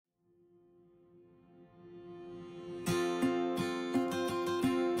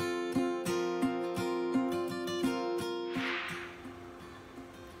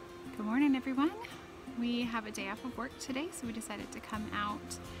have a day off of work today, so we decided to come out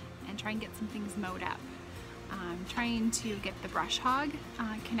and try and get some things mowed up. Trying to get the brush hog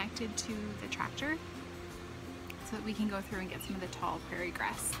connected to the tractor so that we can go through and get some of the tall prairie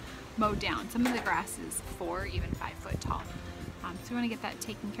grass mowed down. Some of the grass is 4, even 5 foot tall. So we want to get that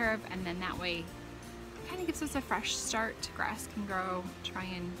taken care of, and then that way it kind of gives us a fresh start. Grass can grow, try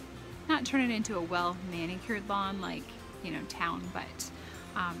and not turn it into a well manicured lawn like, you know, town, but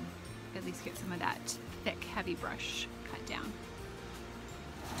at least get some of that thick, heavy brush cut down.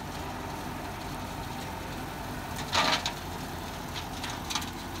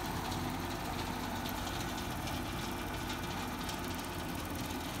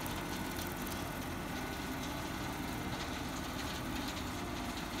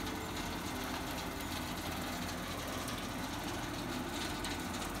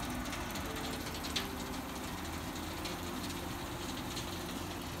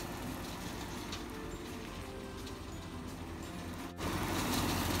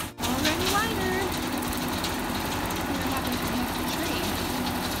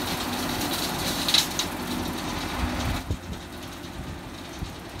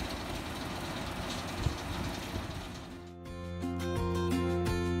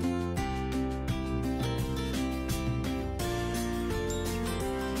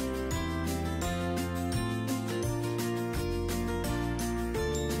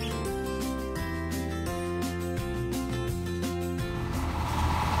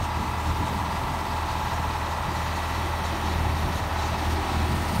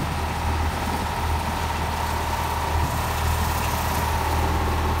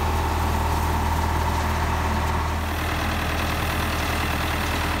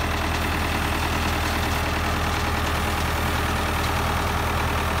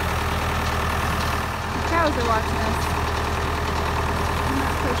 Cows are watching us. I'm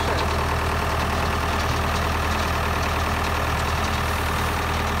not so sure.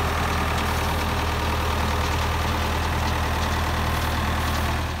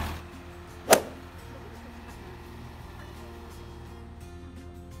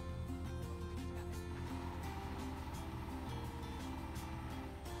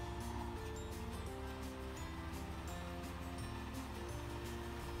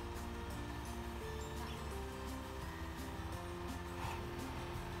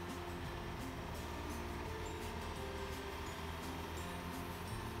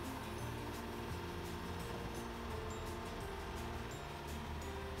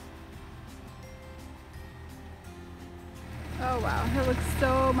 Oh wow, it looks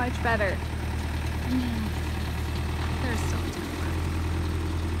so much better. There's still a ton of work.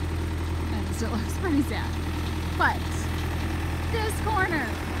 And it still looks pretty sad. But this corner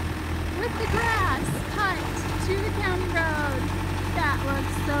with the grass cut to the county road, that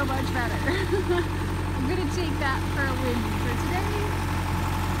looks so much better. I'm gonna take that for a win for today.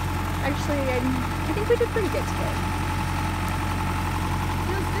 Actually, I think we did pretty good today.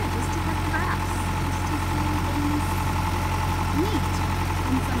 Feels good just to cut the grass, just to see things neat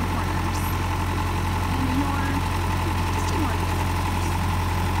in some corners and ignore just ignore the other corners.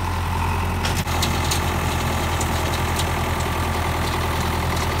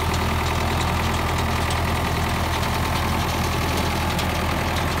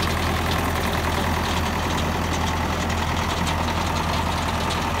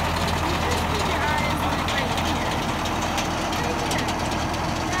 Just keep your eyes like right here. Right here.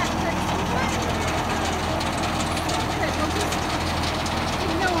 That looks good. Good. We'll just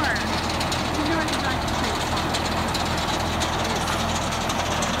ignore the black trees.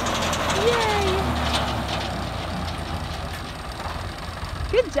 Yay!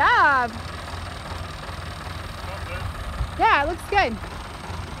 Good job! Yeah, it looks good.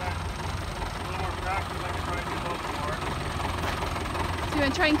 So you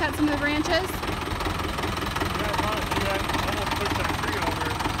want to try and cut some of the branches?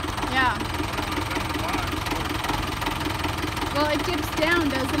 Yeah. Well, it dips down,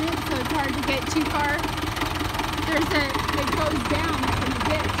 doesn't it? So it's hard to get too far. It goes down in the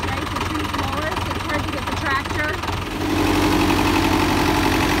ditch, right? The tree's lower, so it's hard to get the tractor.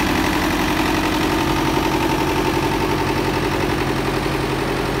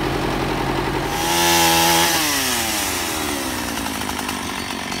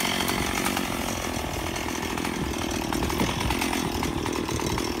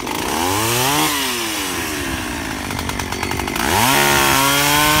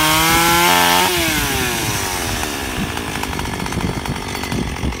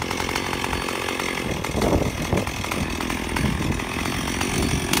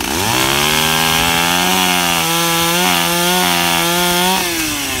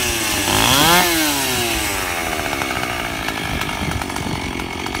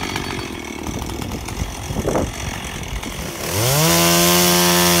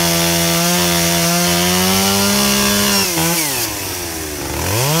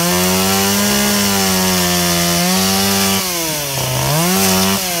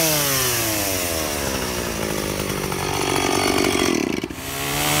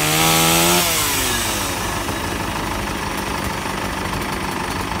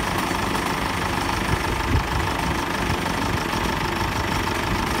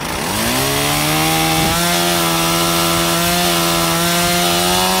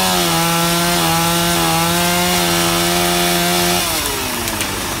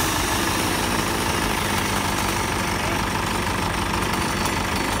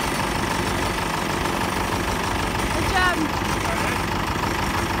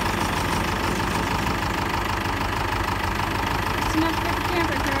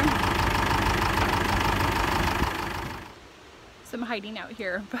 hiding out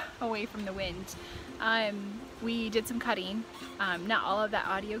here away from the wind. We did some cutting. Not all of that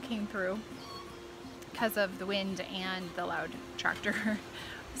audio came through because of the wind and the loud tractor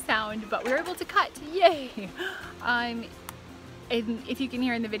sound, but we were able to cut. Yay! And if you can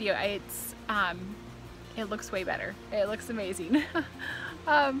hear in the video, it looks way better. It looks amazing.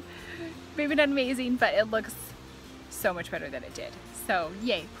 Maybe not amazing, but it looks so much better than it did. So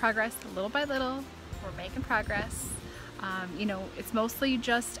yay, progress little by little. We're making progress. You know, it's mostly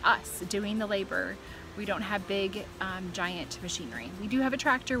just us doing the labor. We don't have big, giant machinery. We do have a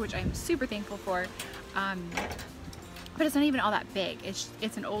tractor, which I'm super thankful for, but it's not even all that big.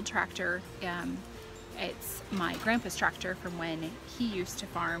 It's an old tractor. It's my grandpa's tractor from when he used to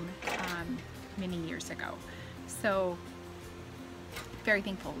farm many years ago. So very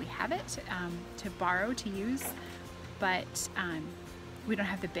thankful we have it to borrow, to use, but we don't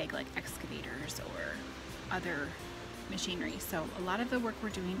have the big like excavators or other machinery. So a lot of the work we're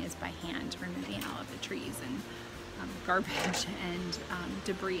doing is by hand, removing all of the trees and garbage and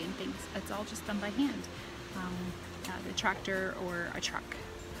debris and things. It's all just done by hand. The tractor or a truck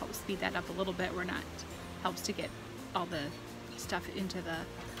helps speed that up a little bit. Helps to get all the stuff into the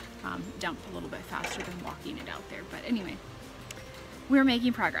dump a little bit faster than walking it out there. But anyway, we're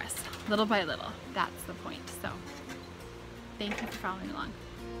making progress little by little. That's the point. So thank you for following along.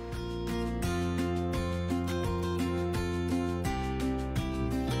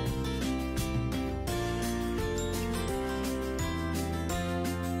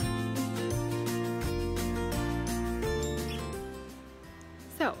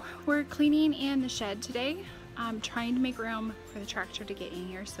 So we're cleaning in the shed today. I'm trying to make room for the tractor to get in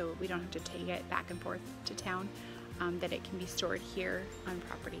here so we don't have to take it back and forth to town, that it can be stored here on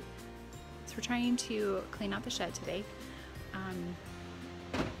property. So we're trying to clean out the shed today.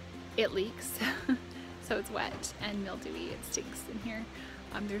 It leaks, so it's wet and mildewy. It stinks in here.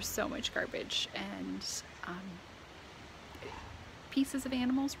 There's so much garbage and pieces of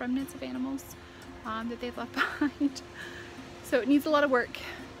animals, remnants of animals that they've left behind. So it needs a lot of work.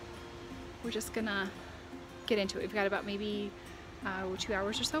 We're just gonna get into it. We've got about maybe 2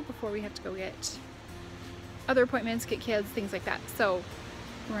 hours or so before we have to go get other appointments, get kids, things like that. So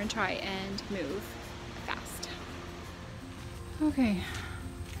we're gonna try and move fast. Okay,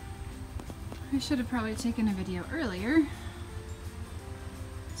 I should have probably taken a video earlier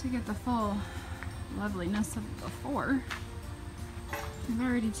to get the full loveliness of before. I've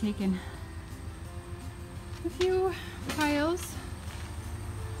already taken a few piles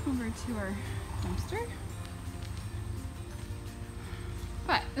over to our dumpster,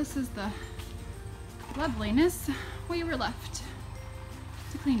 but this is the loveliness we were left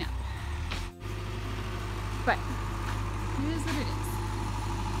to clean up. But it is what it is.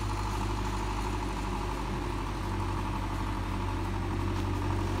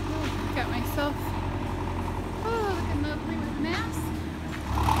 Oh, got myself looking lovely with a mask,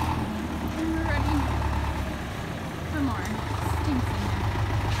 and we're ready for more. Stinks in there.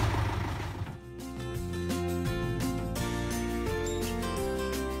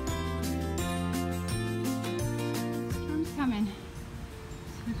 Storm's coming, so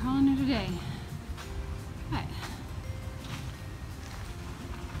we're calling it a day. But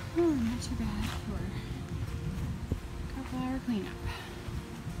not too bad for a couple hour cleanup.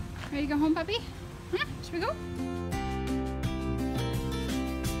 Ready to go home, puppy? Huh? Should we go?